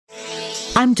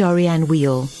I'm Dorianne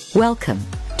Wheel. Welcome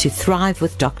to Thrive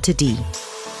with Dr. D.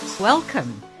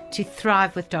 Welcome to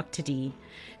Thrive with Dr. D.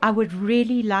 I would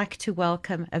really like to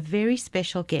welcome a very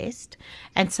special guest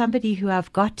and somebody who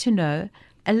I've got to know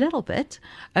a little bit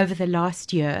over the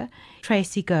last year,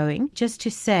 Tracy Going. Just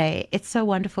to say, it's so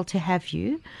wonderful to have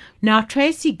you. Now,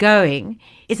 Tracy Going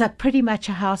is pretty much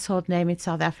a household name in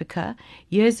South Africa.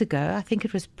 Years ago, I think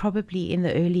it was probably in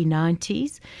the early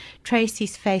 90s,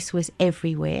 Tracy's face was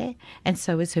everywhere, and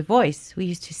so was her voice. We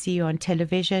used to see you on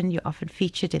television. You're often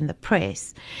featured in the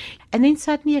press. And then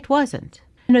suddenly it wasn't.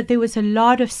 There was a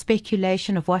lot of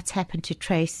speculation of what's happened to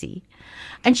Tracy.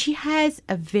 And she has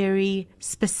a very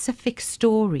specific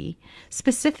story,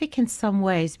 specific in some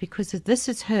ways because this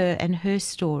is her and her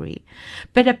story,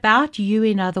 but about you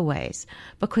in other ways,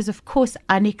 because of course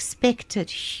unexpected,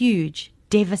 huge,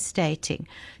 devastating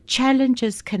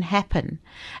challenges can happen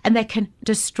and they can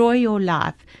destroy your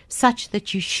life such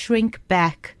that you shrink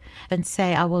back and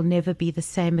say, I will never be the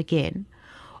same again,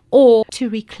 or to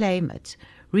reclaim it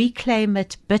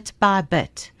bit by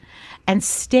bit and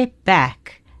step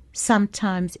back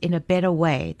sometimes in a better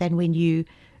way than when you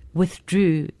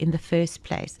withdrew in the first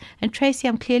place. And Tracy,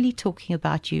 I'm clearly talking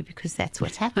about you because that's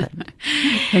what's happened.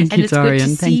 Thank you, Dorian. It's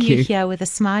good to see you here with a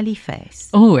smiley face.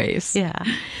 Always. Yeah.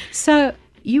 So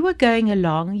you were going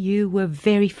along, you were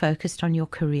very focused on your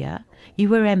career, you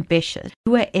were ambitious,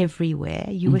 you were everywhere,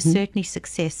 you were certainly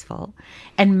successful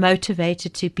and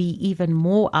motivated to be even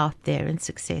more out there and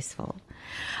successful.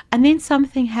 And then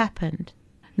something happened.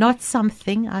 Not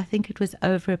something, I think it was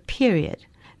over a period,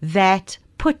 that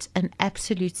put an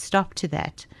absolute stop to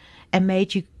that and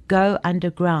made you go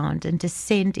underground and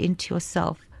descend into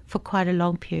yourself for quite a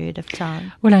long period of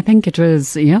time. Well, I think it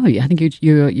was, I think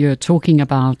you're talking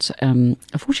about,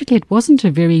 unfortunately, it wasn't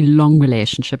a very long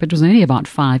relationship. It was only about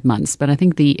 5 months, but I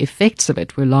think the effects of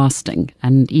it were lasting.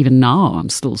 And even now, I'm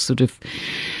still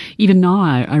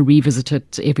I revisit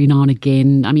it every now and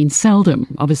again. I mean,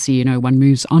 seldom, obviously, one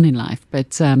moves on in life,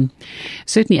 but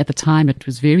certainly at the time it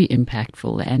was very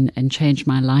impactful and changed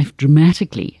my life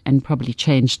dramatically and probably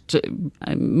changed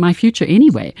my future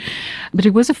anyway. But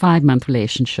it was a 5-month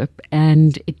relationship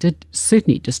and it did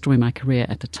certainly destroy my career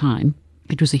at the time.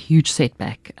 It was a huge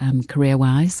setback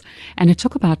career-wise, and it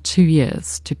took about 2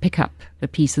 years to pick up the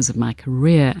pieces of my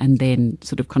career and then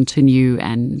sort of continue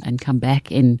and come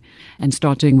back in and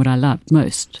start doing what I loved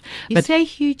most. You say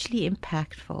hugely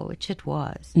impactful, which it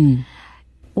was.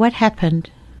 What happened?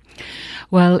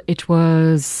 Well, it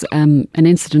was an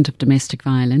incident of domestic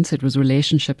violence. It was a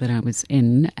relationship that I was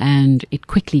in, and it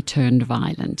quickly turned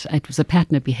violent. It was a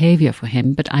pattern of behavior for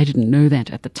him, but I didn't know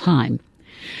that at the time.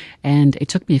 And it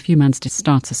took me a few months to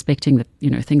start suspecting that,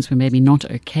 things were maybe not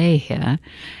okay here.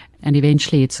 And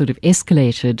eventually it sort of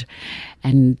escalated.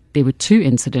 And there were 2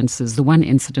 incidences. The one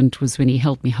incident was when he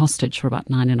held me hostage for about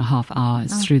 9.5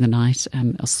 hours through the night,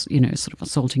 sort of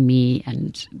assaulting me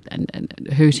and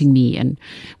hurting me and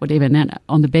whatever. And then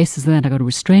on the basis of that, I got a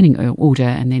restraining order.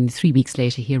 And then 3 weeks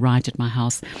later, he arrived at my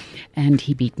house and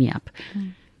he beat me up.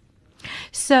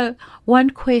 So one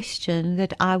question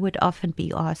that I would often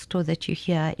be asked or that you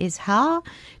hear is, how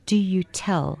do you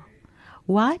tell?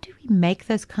 Why do we make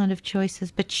those kind of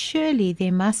choices? But surely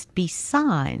there must be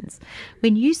signs.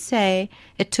 When you say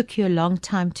it took you a long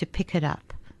time to pick it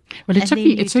up. Well, it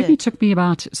certainly took me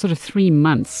about sort of 3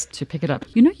 months to pick it up.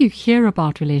 You hear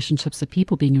about relationships, of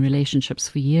people being in relationships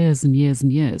for years and years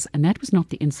and years, and that was not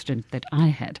the incident that I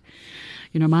had.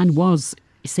 Mine was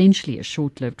essentially a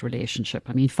short-lived relationship.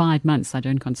 I mean, 5 months, I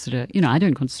don't consider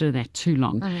that too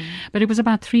long. But it was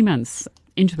about 3 months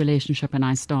into the relationship and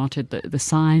I started, the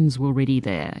signs were already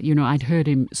there. I'd heard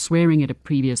him swearing at a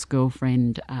previous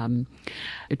girlfriend.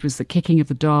 It was the kicking of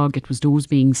the dog. It was doors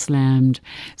being slammed.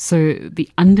 So the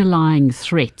underlying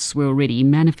threats were already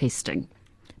manifesting.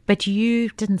 But you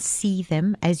didn't see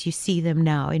them as you see them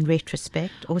now in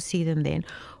retrospect, or see them then.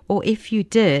 Or if you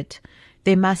did,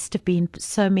 there must have been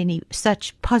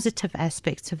such positive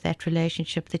aspects of that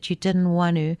relationship that you didn't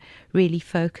want to really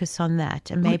focus on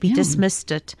that and maybe dismissed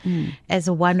it as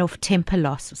a one-off temper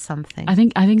loss or something. I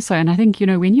think so. And I think,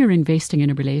 when you're investing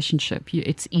in a relationship,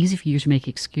 it's easy for you to make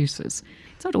excuses.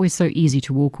 It's not always so easy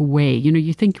to walk away.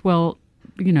 You think, well,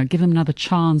 give them another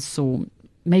chance, or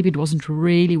maybe it wasn't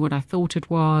really what I thought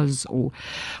it was, or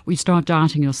you start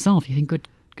doubting yourself. You think,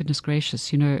 goodness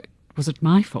gracious, was it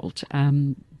my fault?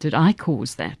 Did I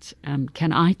cause that?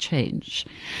 Can I change?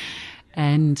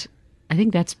 And I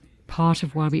think that's part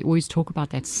of why we always talk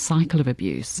about that cycle of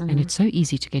abuse. And it's so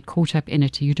easy to get caught up in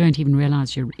it. You don't even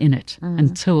realize you're in it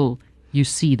until you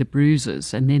see the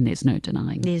bruises, and then there's no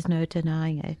denying. There's no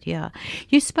denying it, yeah.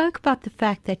 You spoke about the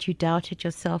fact that you doubted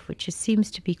yourself, which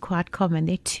seems to be quite common.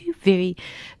 There are two very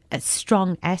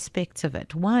strong aspects of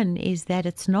it. One is that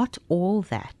it's not all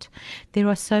that. There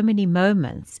are so many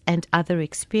moments and other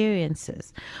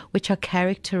experiences which are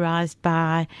characterized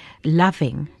by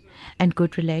loving and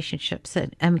good relationships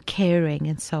and caring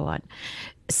and so on.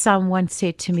 Someone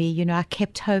said to me, I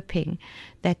kept hoping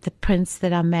that the prince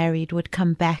that I married would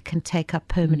come back and take up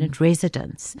permanent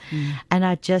residence. And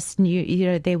I just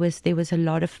knew, there was a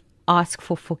lot of ask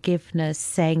for forgiveness,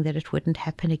 saying that it wouldn't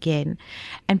happen again.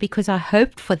 And because I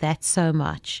hoped for that so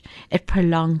much, it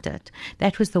prolonged it.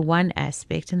 That was the one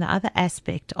aspect. And the other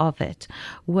aspect of it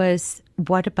was,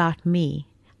 what about me?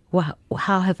 Well,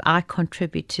 how have I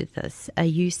contributed to this?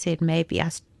 You said maybe I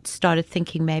started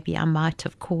thinking maybe I might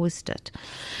have caused it.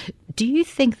 Do you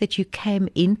think that you came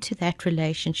into that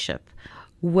relationship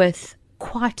with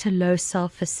quite a low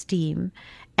self-esteem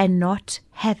and not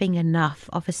having enough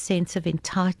of a sense of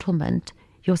entitlement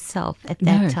yourself at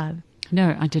that time?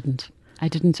 No, I didn't.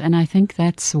 And I think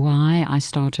that's why I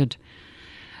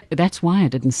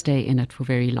didn't stay in it for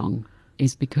very long,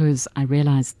 is because I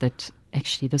realized that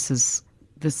actually this is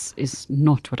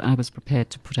not what I was prepared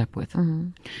to put up with.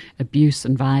 Abuse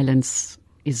and violence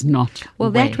is not. Well,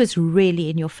 that was really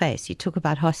in your face. You talk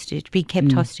about hostage, being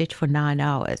kept hostage for 9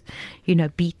 hours,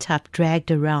 beat up, dragged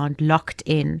around, locked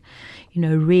in,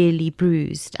 really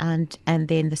bruised. And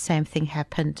then the same thing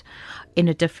happened in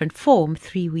a different form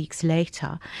 3 weeks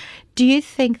later. Do you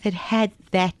think that had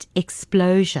that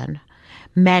explosion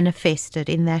manifested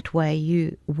in that way,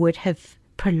 you would have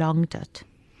prolonged it?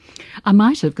 I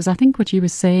might have, because I think what you were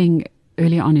saying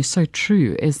earlier on is so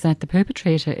true, is that the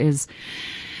perpetrator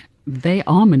they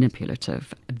are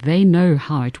manipulative. They know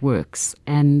how it works,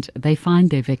 and they find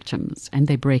their victims and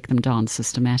they break them down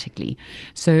systematically.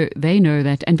 So they know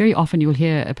that, and very often you'll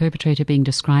hear a perpetrator being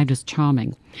described as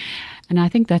charming. And I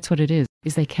think that's what it is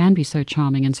they can be so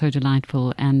charming and so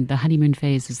delightful, and the honeymoon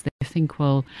phase is they think,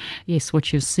 well, yes,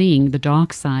 what you're seeing, the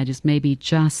dark side, is maybe it's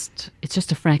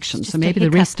just a fraction. So maybe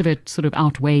the rest of it sort of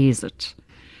outweighs it.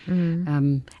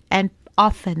 And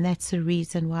often that's the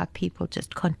reason why people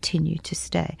just continue to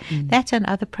stay. That and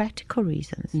other practical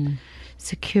reasons.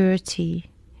 Security,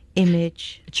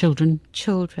 image. Children,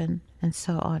 and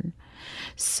so on.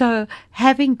 So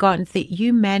having gone that,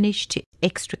 you managed to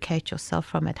extricate yourself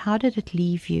from it. How did it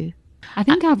leave you? I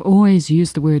think I've always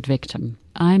used the word victim.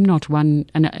 I'm not one,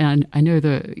 and I know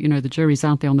the jury's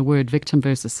out there on the word victim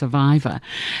versus survivor,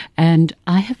 and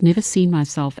I have never seen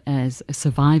myself as a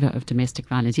survivor of domestic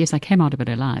violence. Yes, I came out of it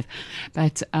alive,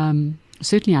 but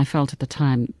certainly I felt at the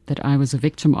time that I was a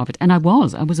victim of it, and I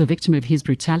was a victim of his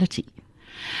brutality.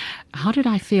 How did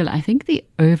I feel? I think the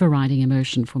overriding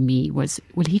emotion for me was,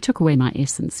 well, he took away my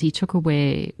essence. He took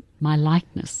away my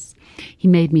lightness. He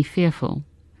made me fearful.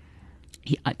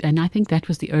 And I think that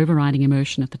was the overriding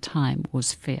emotion at the time,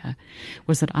 was fear,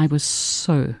 was that I was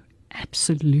so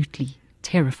absolutely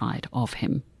terrified of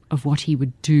him, of what he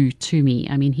would do to me.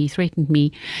 I mean, he threatened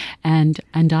me, and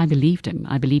I believed him.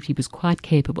 I believed he was quite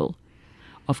capable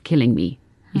of killing me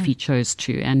if he chose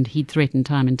to, and he'd threatened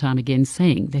time and time again,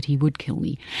 saying that he would kill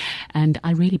me. And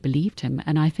I really believed him,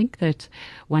 and I think that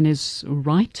one is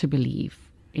right to believe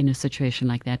in a situation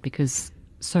like that, because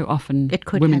so often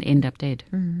women end up dead.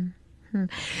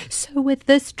 So with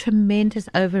this tremendous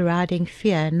overriding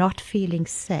fear, not feeling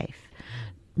safe,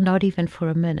 not even for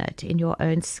a minute in your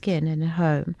own skin in a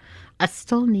home, I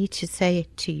still need to say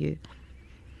it to you.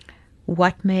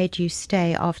 What made you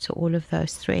stay after all of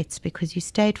those threats? Because you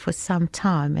stayed for some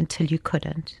time until you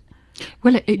couldn't.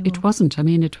 Well, it wasn't. I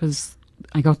mean,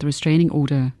 I got the restraining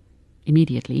order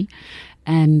immediately.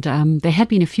 And there had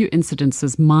been a few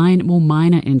incidences, more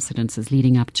minor incidences,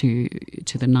 leading up to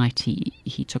the night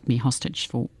he took me hostage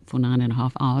for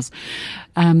 9.5 hours.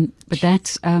 But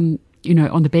that, on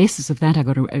the basis of that, I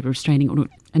got a restraining order.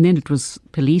 And then it was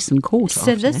police and court.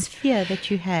 So this fear that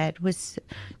you had was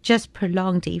just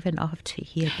prolonged even after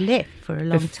he had left for a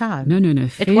long time? No.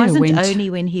 It wasn't only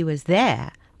when he was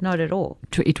there, not at all.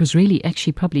 It was really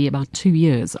actually probably about 2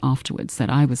 years afterwards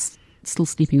that I was still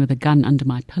sleeping with a gun under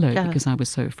my pillow because I was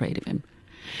so afraid of him.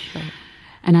 Sure.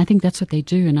 And I think that's what they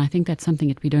do, and I think that's something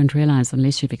that we don't realize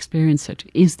unless you've experienced it,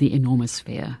 is the enormous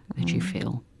fear that you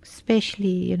feel.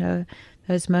 Especially,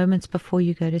 those moments before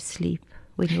you go to sleep,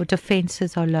 when your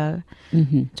defenses are low.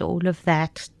 All of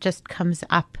that just comes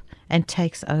up and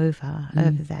takes over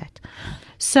that.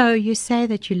 So you say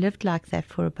that you lived like that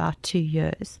for about 2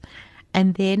 years.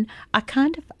 And then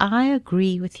I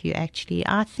agree with you, actually.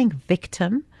 I think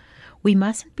victim, we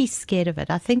mustn't be scared of it.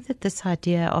 I think that this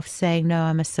idea of saying, no,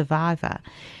 I'm a survivor,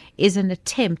 is an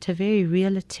attempt, a very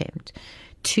real attempt,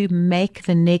 to make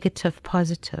the negative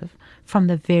positive from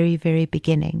the very, very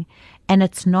beginning. And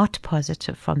it's not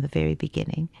positive from the very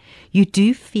beginning. You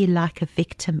do feel like a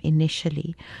victim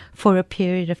initially for a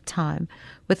period of time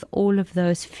with all of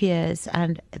those fears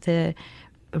and the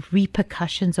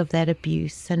repercussions of that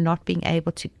abuse and not being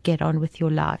able to get on with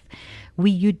your life.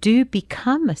 You do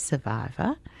become a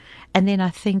survivor. And then I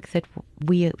think that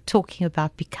we are talking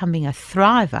about becoming a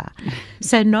thriver.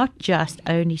 So not just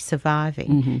only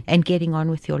surviving and getting on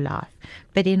with your life,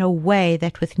 but in a way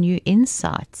that with new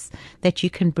insights that you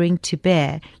can bring to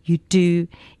bear, you do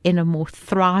in a more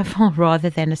thrival rather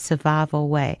than a survival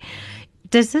way.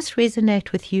 Does this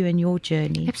resonate with you and your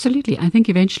journey? Absolutely. I think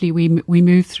eventually we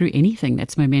move through anything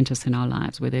that's momentous in our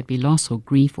lives, whether it be loss or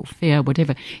grief or fear,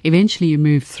 whatever. Eventually you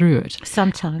move through it.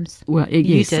 Sometimes. Well, you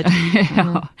yes. did.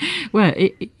 Well,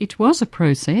 it was a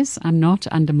process. I'm not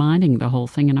undermining the whole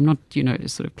thing, and I'm not,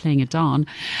 sort of playing it down.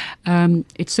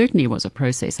 It certainly was a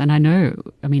process. And I know,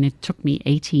 it took me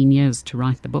 18 years to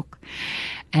write the book.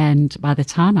 And by the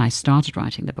time I started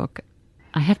writing the book,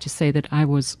 I have to say that I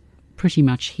was pretty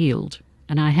much healed.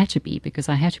 And I had to be, because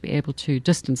I had to be able to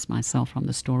distance myself from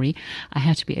the story. I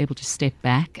had to be able to step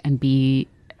back and be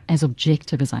as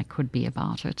objective as I could be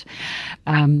about it.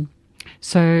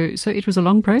 So it was a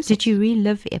long process. Did you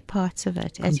relive parts of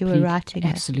it as you were writing it?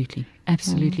 Absolutely.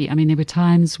 There were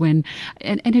times when,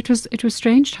 and it was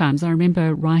strange times. I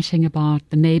remember writing about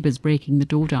the neighbours breaking the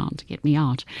door down to get me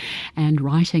out, and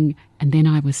writing, and then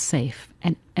I was safe.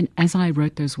 And as I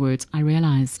wrote those words, I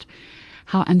realised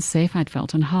how unsafe I'd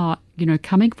felt, and how,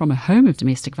 coming from a home of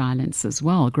domestic violence as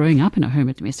well, growing up in a home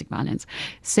of domestic violence,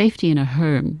 safety in a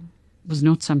home was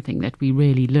not something that we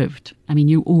really lived.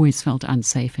 You always felt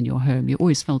unsafe in your home. You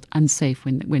always felt unsafe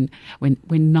when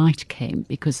night came,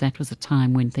 because that was a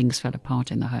time when things fell apart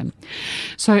in the home.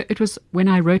 So it was when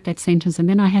I wrote that sentence, and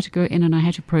then I had to go in and I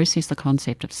had to process the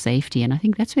concept of safety. And I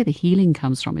think that's where the healing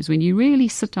comes from, is when you really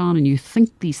sit down and you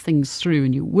think these things through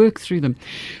and you work through them.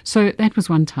 So that was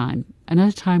one time.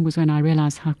 Another time was when I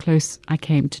realized how close I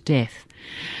came to death,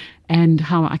 and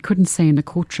how I couldn't say in the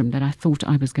courtroom that I thought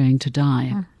I was going to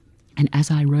die. And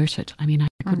as I wrote it, I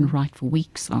couldn't write for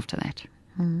weeks after that.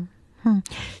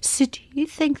 So do you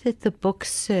think that the book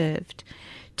served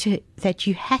that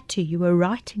you were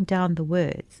writing down the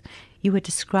words, you were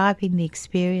describing the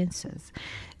experiences,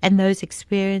 and those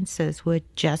experiences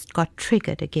got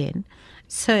triggered again?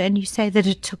 So, and you say that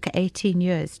it took 18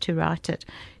 years to write it.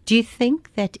 Do you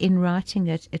think that in writing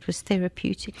it, it was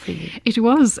therapeutic for you? It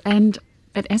was,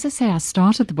 But as I say, I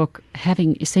started the book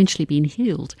having essentially been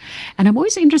healed. And I'm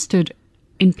always interested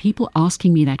in people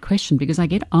asking me that question, because I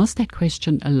get asked that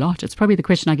question a lot. It's probably the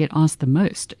question I get asked the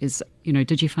most is,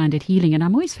 did you find it healing? And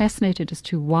I'm always fascinated as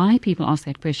to why people ask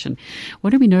that question.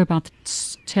 What do we know about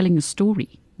telling a story?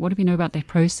 What do we know about that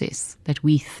process that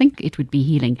we think it would be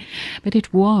healing? But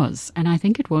it was. And I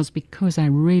think it was because I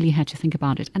really had to think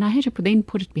about it. And I had to then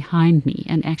put it behind me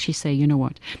and actually say, you know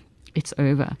what, it's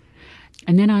over.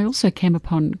 And then I also came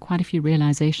upon quite a few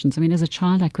realizations. As a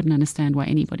child, I couldn't understand why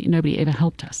nobody ever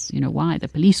helped us. Why the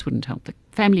police wouldn't help, the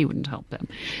family wouldn't help them,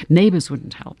 neighbors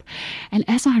wouldn't help. And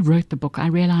as I wrote the book, I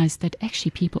realized that actually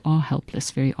people are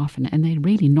helpless very often, and they're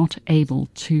really not able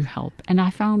to help. And I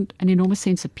found an enormous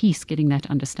sense of peace getting that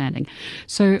understanding.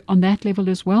 So on that level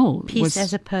as well. Peace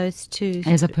as opposed to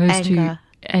anger.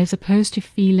 As opposed to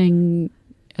feeling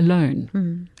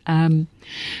alone.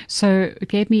 So it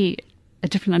gave me a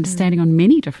different understanding on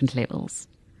many different levels.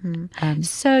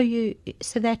 So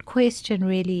that question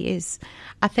really is,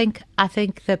 I think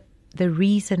the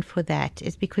reason for that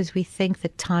is because we think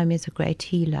that time is a great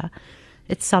healer.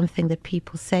 It's something that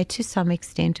people say, to some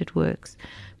extent it works.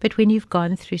 But when you've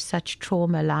gone through such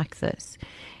trauma like this,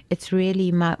 it's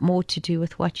really more to do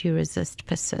with what you resist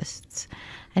persists.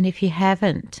 And if you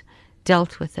haven't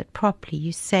dealt with it properly,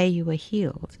 you say you were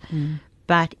healed.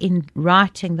 But in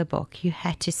writing the book, you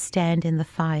had to stand in the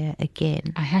fire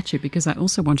again. I had to, because I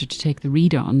also wanted to take the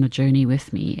reader on the journey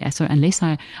with me. So unless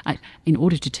in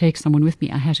order to take someone with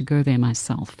me, I had to go there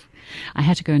myself. I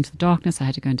had to go into the darkness. I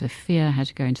had to go into the fear. I had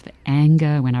to go into the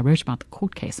anger. When I wrote about the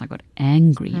court case, I got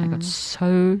angry. I got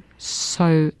so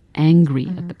angry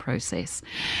at the process.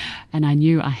 And I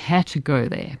knew I had to go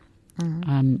there.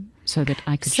 So that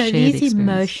I could share the experience. So these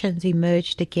emotions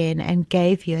emerged again and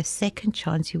gave you a second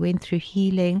chance. You went through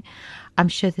healing. I'm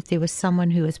sure that there was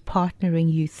someone who was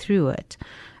partnering you through it,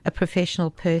 a professional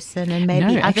person, and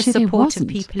maybe other supportive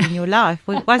people in your life.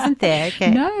 Wasn't there?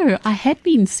 Okay. No, I had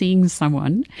been seeing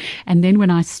someone. And then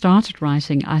when I started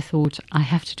writing, I thought, I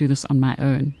have to do this on my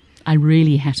own. I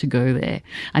really had to go there.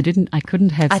 I couldn't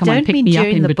have I someone don't pick mean me up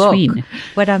during in the between. book.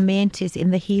 What I meant is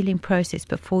in the healing process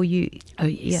before you. Oh,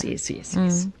 yes, Yeah.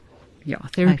 yes. Yeah,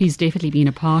 therapy's definitely been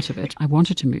a part of it. I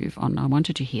wanted to move on. I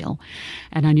wanted to heal.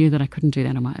 And I knew that I couldn't do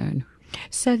that on my own.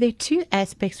 So there are two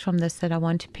aspects from this that I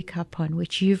want to pick up on,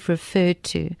 which you've referred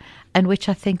to, and which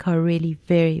I think are really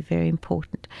very, very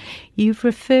important. You've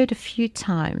referred a few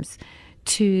times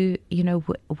to,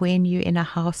 when you're in a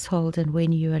household and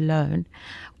when you're alone,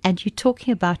 and you're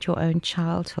talking about your own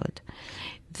childhood.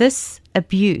 This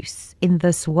abuse in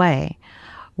this way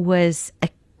was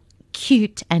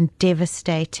acute and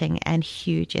devastating and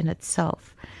huge in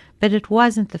itself. But it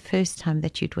wasn't the first time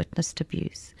that you'd witnessed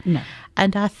abuse. No.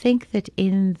 And I think that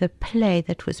in the play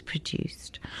that was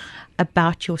produced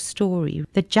about your story,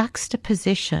 the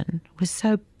juxtaposition was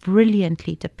so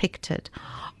brilliantly depicted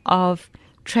of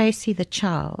Tracy the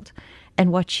child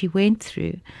and what she went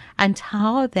through and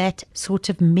how that sort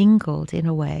of mingled in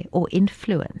a way or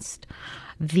influenced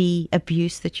the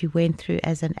abuse that you went through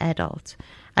as an adult,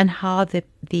 and how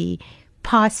the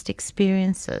past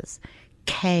experiences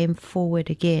came forward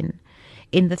again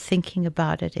in the thinking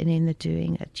about it and in the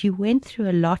doing it. You went through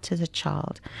a lot as a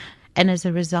child, and as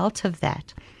a result of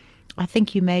that, I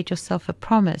think you made yourself a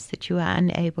promise that you were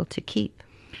unable to keep.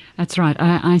 That's right.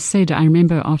 I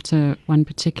remember after one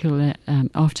particular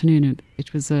afternoon,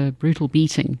 it was a brutal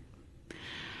beating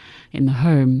in the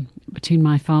home between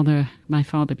my father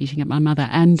beating up my mother.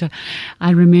 And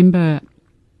I remember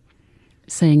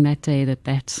saying that day that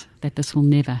this will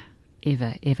never,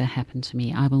 ever, ever happen to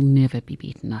me. I will never be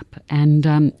beaten up. And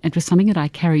it was something that I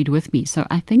carried with me. So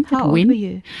I think that How old were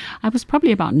you? I was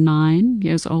probably about 9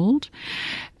 years old.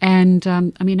 And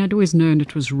I'd always known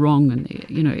it was wrong. And,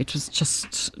 it was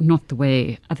just not the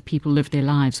way other people live their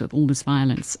lives with all this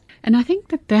violence. And I think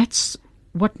that that's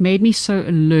what made me so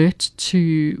alert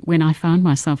to when I found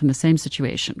myself in the same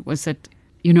situation was that,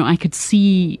 I could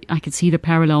see the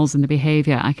parallels in the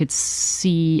behavior. I could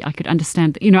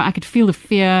understand, I could feel the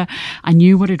fear. I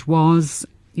knew what it was.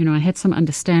 I had some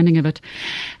understanding of it.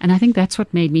 And I think that's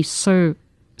what made me so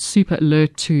super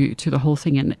alert to the whole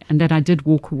thing, and that I did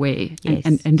walk away. Yes,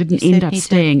 and didn't end up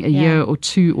staying a year or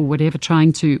two or whatever,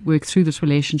 trying to work through this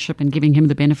relationship and giving him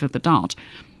the benefit of the doubt.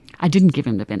 I didn't give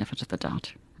him the benefit of the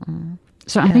doubt.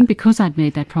 So I think because I'd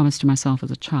made that promise to myself as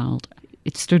a child,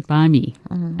 it stood by me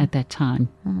at that time.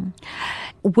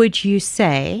 Would you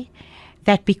say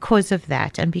that because of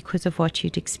that and because of what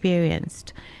you'd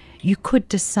experienced, you could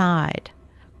decide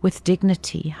with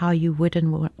dignity how you would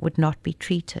and would not be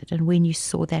treated? And when you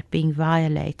saw that being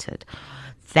violated,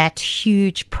 that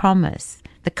huge promise,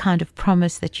 the kind of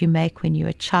promise that you make when you're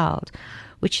a child,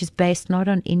 which is based not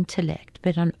on intellect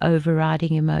but on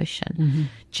overriding emotion,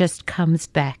 just comes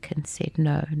back and said,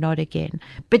 no, not again.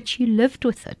 But you lived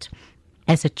with it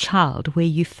as a child where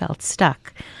you felt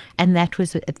stuck. And that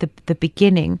was at the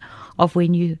beginning of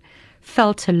when you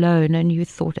felt alone and you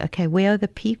thought, okay, where are the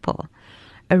people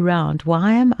around?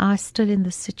 Why am I still in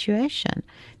this situation?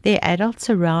 There are adults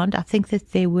around. I think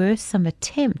that there were some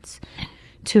attempts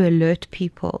to alert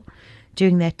people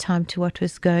during that time to what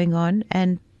was going on,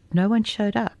 and no one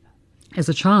showed up. As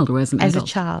a child or as an adult? As a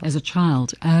child. As a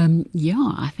child.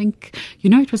 I think,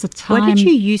 it was a time... What did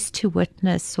you used to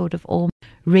witness sort of all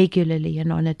regularly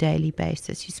and on a daily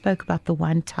basis? You spoke about the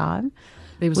one time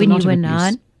when you were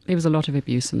 9. There was a lot of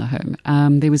abuse in the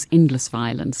home. There was endless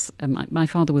violence. My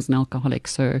father was an alcoholic,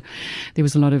 so there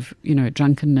was a lot of,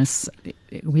 drunkenness.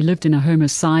 We lived in a home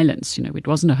of silence. It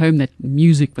wasn't a home that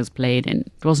music was played in.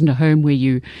 It wasn't a home where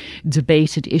you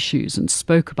debated issues and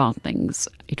spoke about things.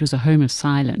 It was a home of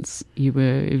silence. You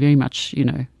were very much,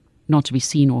 not to be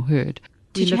seen or heard.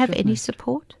 Did you have any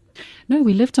support? No,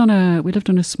 we lived on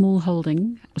a small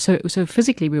holding. So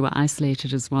physically we were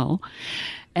isolated as well.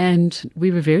 And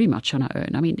we were very much on our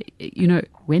own. I mean,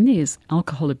 when there's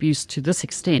alcohol abuse to this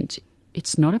extent,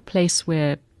 it's not a place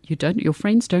where your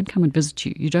friends don't come and visit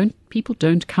you. People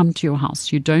don't come to your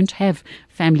house. You don't have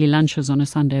family lunches on a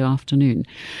Sunday afternoon.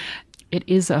 It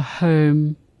is a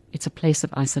home. It's a place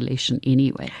of isolation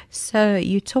anyway. So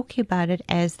you're talking about it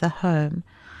as the home.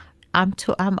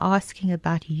 I'm asking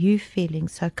about you feeling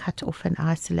so cut off and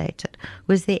isolated.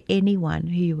 Was there anyone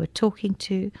who you were talking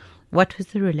to? What was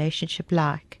the relationship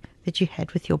like that you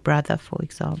had with your brother, for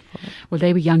example? Well,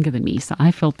 they were younger than me, so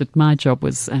I felt that my job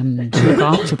was to look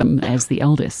after them as the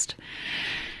eldest.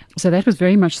 So that was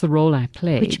very much the role I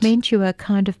played. Which meant you were a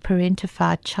kind of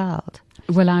parentified child.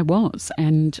 Well, I was.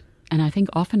 And I think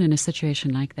often in a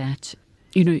situation like that,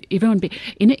 everyone...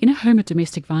 in a home of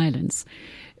domestic violence,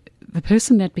 the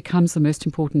person that becomes the most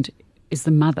important is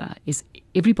the mother, is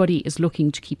everybody is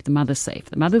looking to keep the mother safe.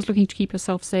 The mother's looking to keep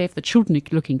herself safe. The children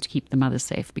are looking to keep the mother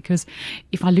safe. Because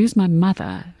if I lose my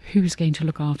mother, who's going to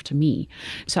look after me?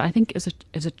 So I think as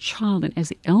a child and as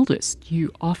the eldest,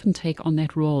 you often take on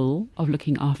that role of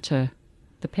looking after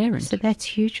the parent. So that's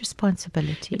huge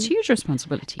responsibility. It's huge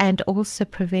responsibility. And also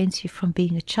prevents you from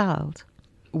being a child.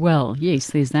 Well, yes,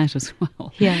 there's that as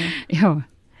well. Yeah. Yeah.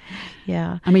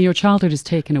 Yeah. I mean, your childhood is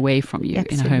taken away from you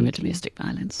Absolutely. in a home of domestic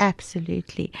violence.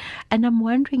 Absolutely. And I'm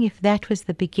wondering if that was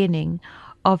the beginning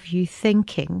of you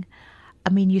thinking, I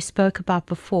mean, you spoke about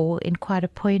before in quite a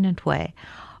poignant way,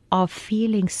 of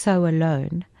feeling so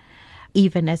alone,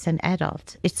 even as an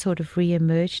adult. It sort of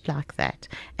re-emerged like that.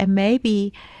 And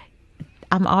maybe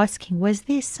I'm asking, was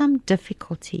there some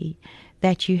difficulty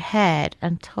that you had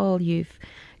until you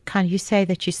say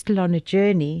that you're still on a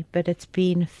journey, but it's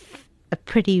been a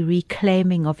pretty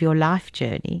reclaiming of your life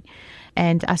journey,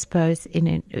 and I suppose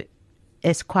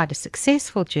it's quite a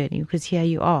successful journey, because here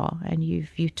you are and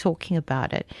you're talking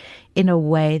about it in a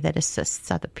way that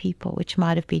assists other people, which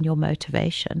might have been your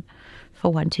motivation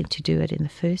for wanting to do it in the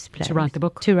first place. To write the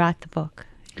book.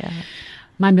 Yeah.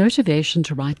 My motivation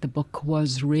to write the book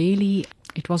was really,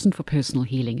 it wasn't for personal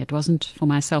healing. It wasn't for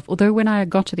myself. Although when I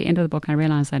got to the end of the book, I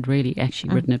realized I'd really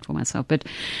actually written it for myself. But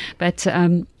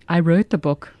I wrote the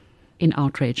book in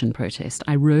outrage and protest.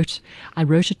 I wrote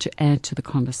it to add to the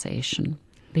conversation,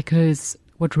 because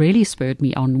what really spurred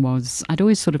me on was I'd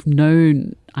always sort of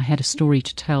known I had a story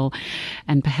to tell,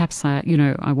 and perhaps I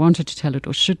wanted to tell it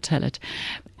or should tell it.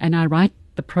 And I write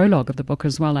the prologue of the book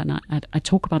as well, and I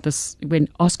talk about this when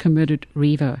Oscar murdered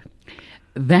Reeva.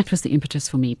 That was the impetus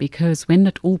for me, because when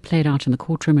it all played out in the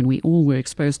courtroom and we all were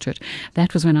exposed to it,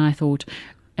 that was when I thought,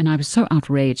 and I was so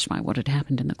outraged by what had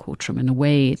happened in the courtroom and the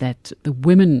way that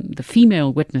the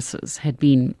female witnesses had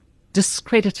been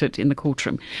discredited in the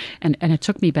courtroom. And it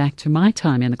took me back to my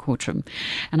time in the courtroom.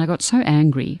 And I got so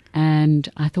angry,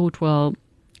 and I thought, well,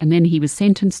 and then he was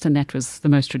sentenced, and that was the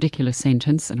most ridiculous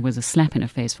sentence and was a slap in the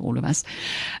face for all of us.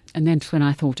 And then when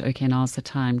I thought, okay, now's the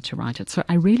time to write it. So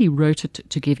I really wrote it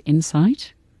to give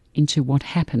insight into what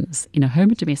happens in a home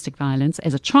of domestic violence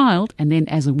as a child and then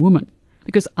as a woman.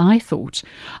 Because I thought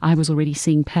I was already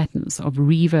seeing patterns of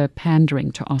Reeva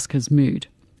pandering to Oscar's mood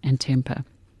and temper.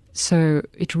 So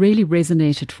it really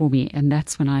resonated for me, and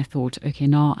that's when I thought, okay,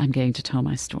 now I'm going to tell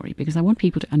my story, because I want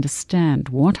people to understand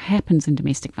what happens in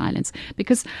domestic violence,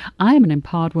 because I am an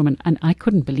empowered woman and I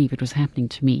couldn't believe it was happening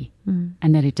to me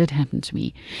and that it did happen to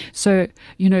me. So,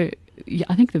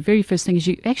 I think the very first thing is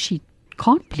you actually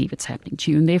can't believe it's happening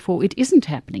to you, and therefore it isn't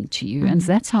happening to you. And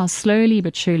that's how slowly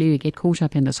but surely we get caught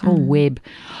up in this whole web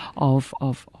of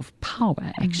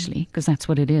power, actually, because that's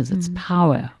what it is. It's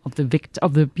power of the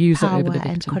abuser Power over the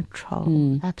victim. and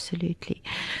control. Absolutely.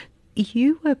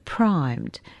 You were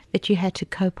primed that you had to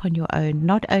cope on your own.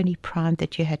 Not only primed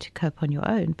that you had to cope on your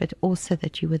own, but also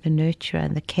that you were the nurturer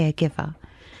and the caregiver.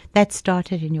 That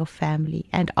started in your family,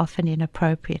 and often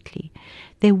inappropriately.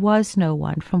 There was no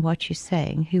one, from what you're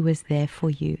saying, who was there for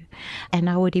you. And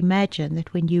I would imagine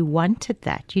that when you wanted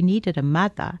that, you needed a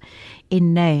mother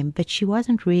in name, but she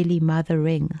wasn't really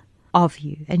mothering of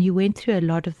you. And you went through a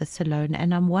lot of this alone.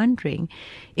 And I'm wondering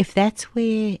if that's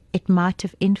where it might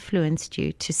have influenced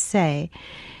you to say,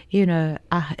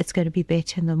 it's going to be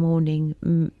better in the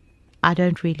morning. I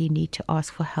don't really need to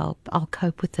ask for help. I'll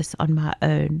cope with this on my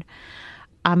own.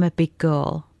 I'm a big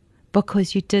girl.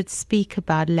 Because you did speak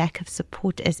about lack of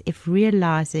support, as if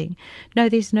realizing, no,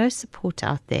 there's no support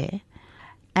out there.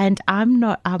 And I'm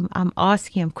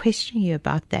questioning you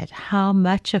about that. How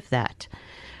much of that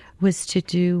was to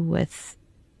do with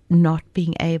not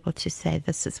being able to say,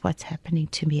 this is what's happening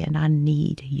to me and I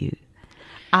need you,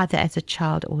 either as a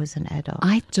child or as an adult?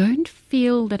 I don't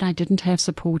feel that I didn't have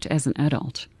support as an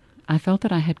adult. I felt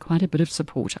that I had quite a bit of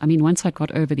support. I mean, once I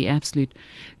got over the absolute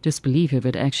disbelief of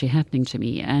it actually happening to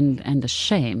me and the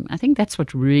shame, I think that's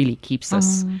what really keeps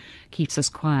us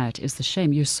quiet, is the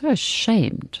shame. You're so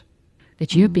ashamed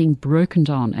that you're being broken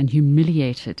down and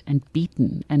humiliated and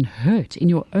beaten and hurt in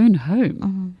your own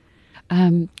home.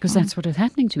 Because that's what was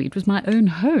happening to me. It was my own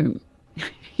home.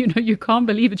 You can't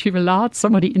believe that you've allowed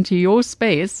somebody into your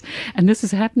space and this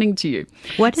is happening to you.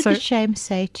 What did the shame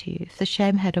say to you, if the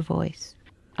shame had a voice?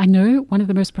 I know one of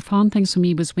the most profound things for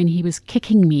me was when he was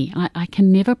kicking me. I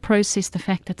can never process the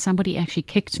fact that somebody actually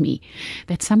kicked me,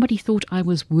 that somebody thought I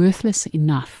was worthless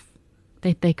enough,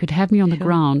 that they could have me on the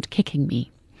ground kicking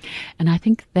me. And I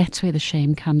think that's where the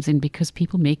shame comes in, because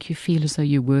people make you feel as though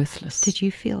you're worthless. Did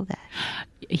you feel that?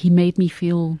 He made me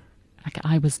feel like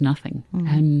I was nothing.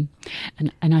 And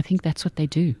I think that's what they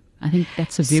do. I think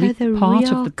that's a So very the part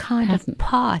real of the kind pattern. of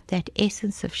part, that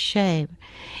essence of shame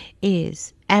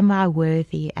is, am I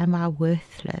worthy? Am I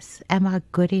worthless? Am I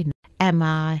good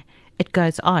enough? It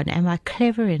goes on, am I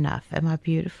clever enough? Am I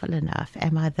beautiful enough?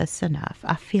 Am I this enough?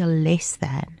 I feel less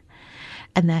than.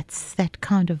 And that's that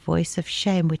kind of voice of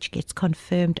shame which gets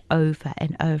confirmed over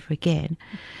and over again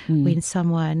when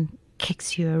someone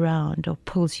kicks you around or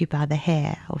pulls you by the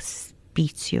hair or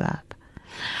beats you up.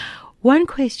 One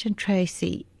question,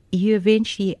 Tracy, you went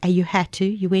to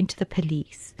the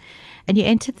police, and you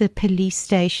entered the police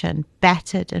station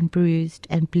battered and bruised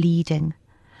and bleeding.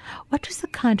 What was the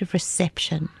kind of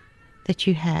reception that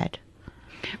you had?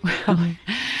 Well,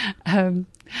 I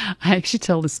actually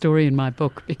tell the story in my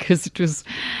book because it was,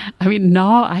 I mean,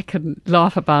 now I can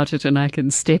laugh about it and I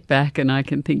can step back and I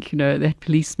can think, that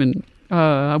policeman,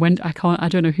 I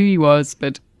don't know who he was,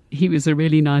 but he was a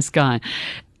really nice guy.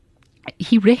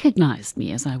 He recognized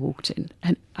me as I walked in.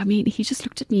 And I mean, he just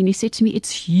looked at me and he said to me,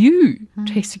 "It's you,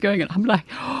 Tracy Gogan." I'm like,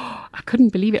 I couldn't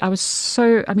believe it.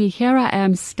 Here I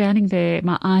am standing there,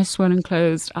 my eyes swollen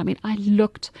closed. I mean, I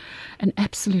looked an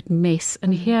absolute mess.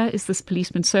 And here is this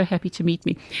policeman so happy to meet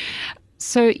me.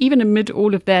 So even amid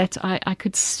all of that, I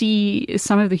could see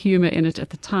some of the humor in it at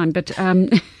the time. But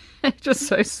it was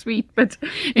so sweet, but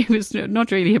it was not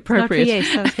really appropriate.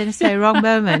 Yes, I was going to say wrong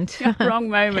moment. Wrong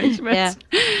moment. But,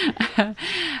 Yeah.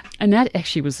 And that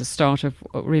actually was the start of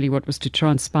really what was to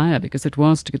transpire, because it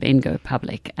was to then go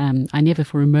public. I never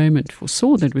for a moment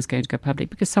foresaw that it was going to go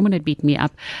public because someone had beaten me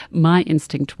up. My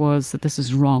instinct was that this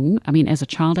is wrong. I mean, as a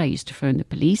child, I used to phone the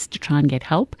police to try and get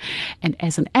help. And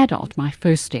as an adult, my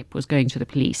first step was going to the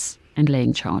police and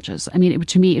laying charges. I mean,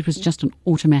 to me, it was just an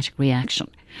automatic reaction.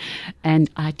 And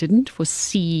I didn't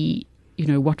foresee,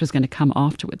 what was going to come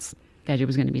afterwards, that it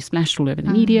was going to be splashed all over the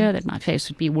media, that my face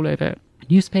would be all over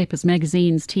newspapers,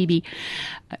 magazines, TV.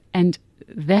 And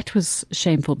that was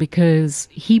shameful because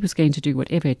he was going to do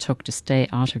whatever it took to stay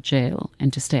out of jail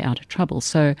and to stay out of trouble.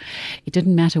 So it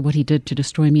didn't matter what he did to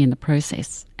destroy me in the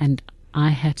process. And I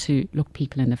had to look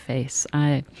people in the face.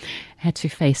 I had to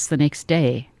face the next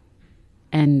day.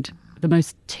 And the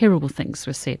most terrible things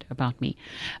were said about me.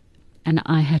 And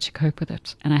I had to cope with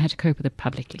it. And I had to cope with it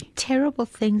publicly. Terrible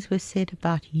things were said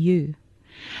about you.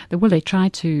 Well, they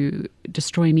tried to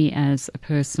destroy me as a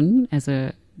person,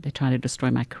 they tried to destroy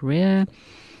my career.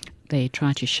 They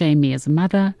tried to shame me as a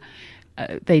mother.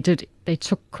 They did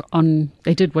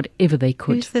whatever they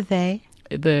could. Who's the they?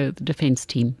 The defense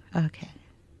team. Okay.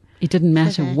 It didn't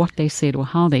matter that- what they said or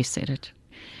how they said it.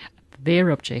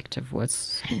 Their objective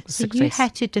was So success. you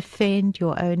had to defend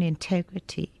your own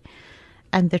integrity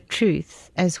and the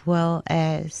truth, as well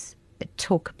as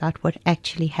talk about what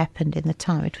actually happened in the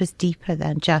time. It was deeper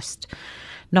than it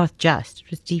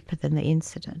was deeper than the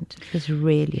incident. It was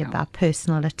really about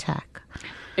personal attack.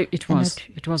 It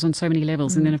was on so many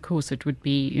levels. And then, of course, it would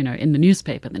be, in the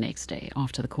newspaper the next day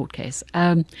after the court case.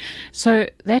 So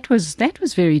that was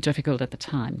very difficult at the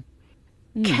time.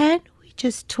 Can we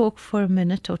just talk for a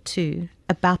minute or two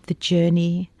about the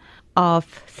journey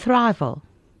of Thrival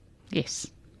Yes.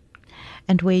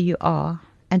 and where you are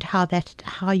and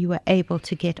how you were able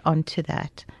to get onto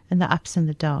that and the ups and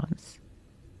the downs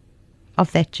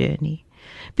of that journey?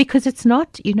 Because it's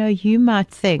not, you might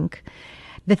think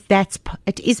that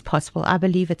it is possible. I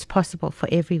believe it's possible for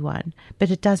everyone, but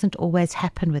it doesn't always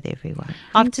happen with everyone.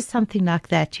 After something like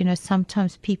that,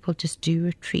 sometimes people just do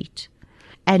retreat.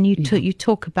 And you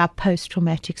talk about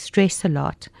post-traumatic stress a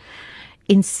lot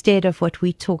instead of what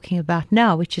we're talking about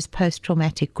now, which is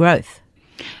post-traumatic growth.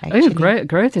 Actually.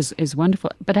 Growth is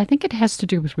wonderful. But I think it has to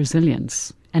do with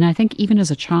resilience. And I think even as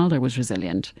a child, I was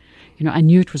resilient. I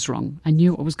knew it was wrong. I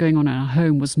knew what was going on in our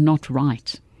home was not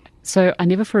right. So I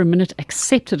never for a minute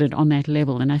accepted it on that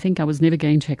level. And I think I was never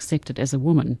going to accept it as a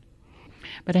woman.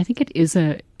 But I think it is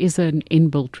an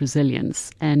inbuilt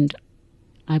resilience. And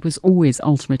I was always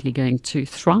ultimately going to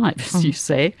thrive, as you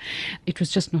say. It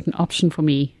was just not an option for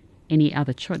me, any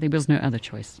other choice. There was no other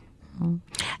choice.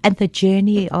 And the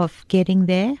journey of getting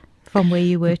there from where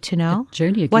you were to now? The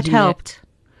journey of what getting there. helped?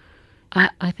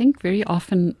 I think very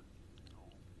often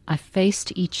I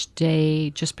faced each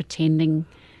day just pretending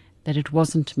that it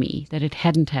wasn't me, that it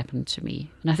hadn't happened to me.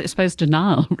 And I suppose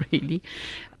denial, really.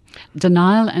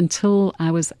 Denial until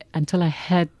I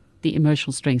had the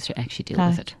emotional strength to actually deal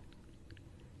with it.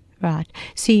 Right.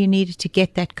 So you needed to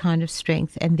get that kind of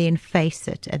strength and then face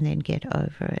it and then get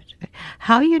over it.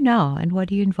 How are you now and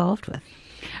what are you involved with?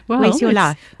 Well, Where's your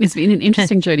life? It's been an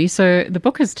interesting journey. So the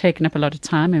book has taken up a lot of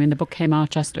time. I mean, the book came out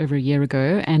just over a year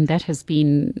ago, and that has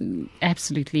been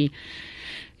absolutely,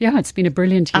 Yeah, it's been a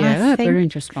brilliant year, I a think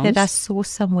brilliant response. that I saw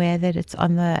somewhere that it's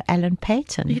on the Alan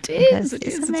Payton. It is.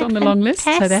 It's on the long list,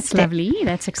 so that's lovely.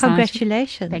 That's exciting.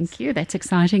 Congratulations. Thank you. That's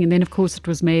exciting. And then, of course, it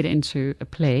was made into a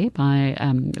play by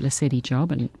Lesedi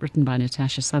Job and written by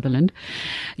Natasha Sutherland.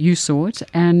 You saw it,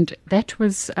 and that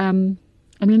was,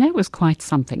 that was quite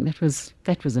something. That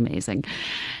was amazing.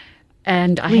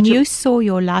 And when you saw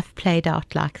your life played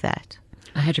out like that,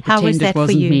 I had to pretend it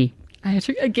wasn't me. I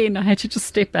had to just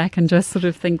step back and just sort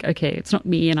of think, okay, it's not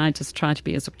me, and I just try to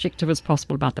be as objective as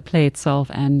possible about the play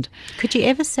itself. And could you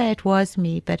ever say it was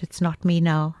me, but it's not me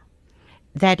now?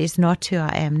 That is not who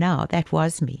I am now. That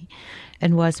was me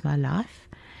and was my life.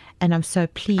 And I'm so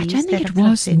pleased. I don't think it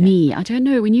was me. I don't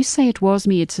know. When you say it was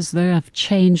me, it's as though I've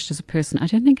changed as a person. I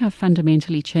don't think I've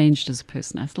fundamentally changed as a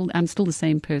person. I'm still the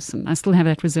same person. I still have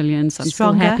that resilience. I'm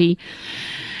Stronger? Still happy.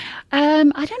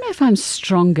 I don't know if I'm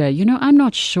stronger. I'm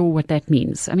not sure what that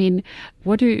means. I mean,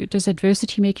 does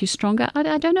adversity make you stronger?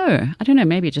 I don't know. I don't know.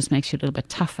 Maybe it just makes you a little bit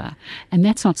tougher. And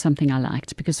that's not something I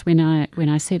liked, because when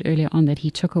I said earlier on that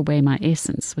he took away my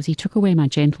essence, he took away my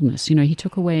gentleness. He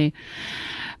took away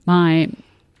my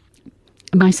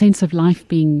sense of life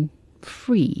being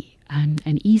free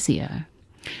and easier.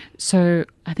 So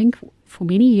I think for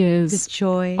many years, the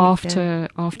joy after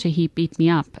he beat me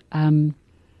up,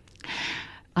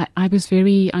 I was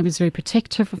very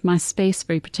protective of my space,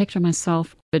 very protective of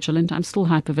myself, vigilant. I'm still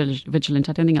hyper vigilant.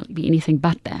 I don't think I'll be anything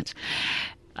but that.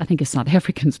 I think as South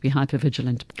Africans be hyper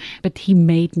vigilant, but he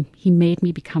made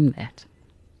me become that,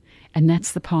 and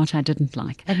that's the part I didn't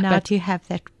like. And now do you have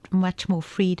that much more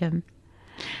freedom?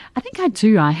 I think I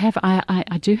do.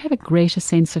 I do have a greater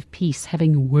sense of peace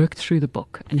having worked through the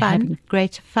book and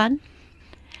greater fun.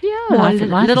 Yeah, a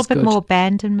little bit more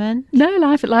abandonment. No,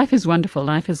 life is wonderful.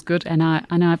 Life is good, and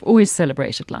I've always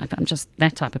celebrated life. I'm just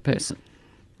that type of person.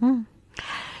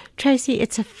 Tracy,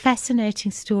 it's a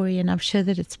fascinating story, and I'm sure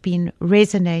that it's been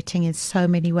resonating in so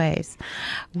many ways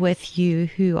with you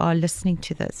who are listening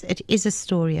to this. It is a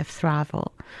story of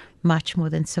thrival, much more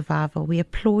than survival. We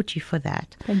applaud you for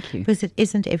that. Thank you. Because it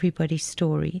isn't everybody's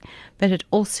story, but it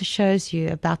also shows you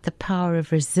about the power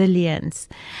of resilience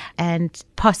and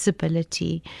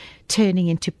possibility turning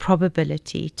into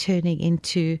probability, turning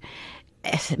into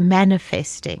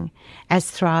manifesting as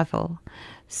thrival.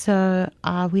 So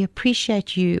we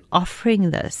appreciate you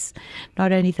offering this,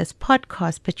 not only this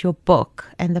podcast, but your book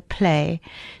and the play,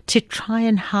 to try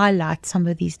and highlight some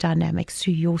of these dynamics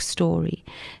through your story,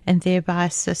 and thereby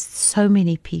assist so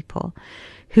many people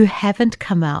who haven't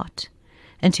come out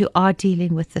and who are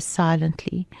dealing with this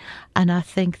silently. And I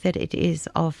think that it is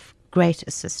of great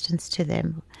assistance to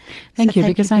them. Thank you,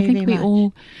 because I think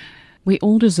we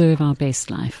all deserve our best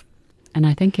life. And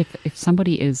I think if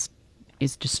somebody is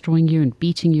destroying you and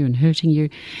beating you and hurting you,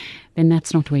 then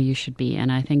that's not where you should be.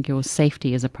 And I think your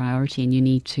safety is a priority, and you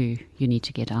need to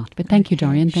get out. But thank you,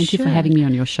 Dorian. Thank you for having me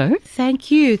on your show. Thank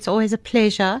you. It's always a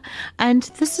pleasure. And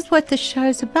this is what the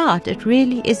show's about. It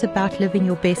really is about living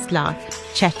your best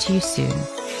life. Chat to you soon.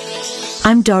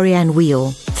 I'm Dorian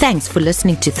Wheel. Thanks for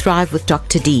listening to Thrive with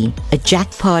Dr. D, a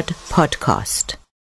Jackpod podcast.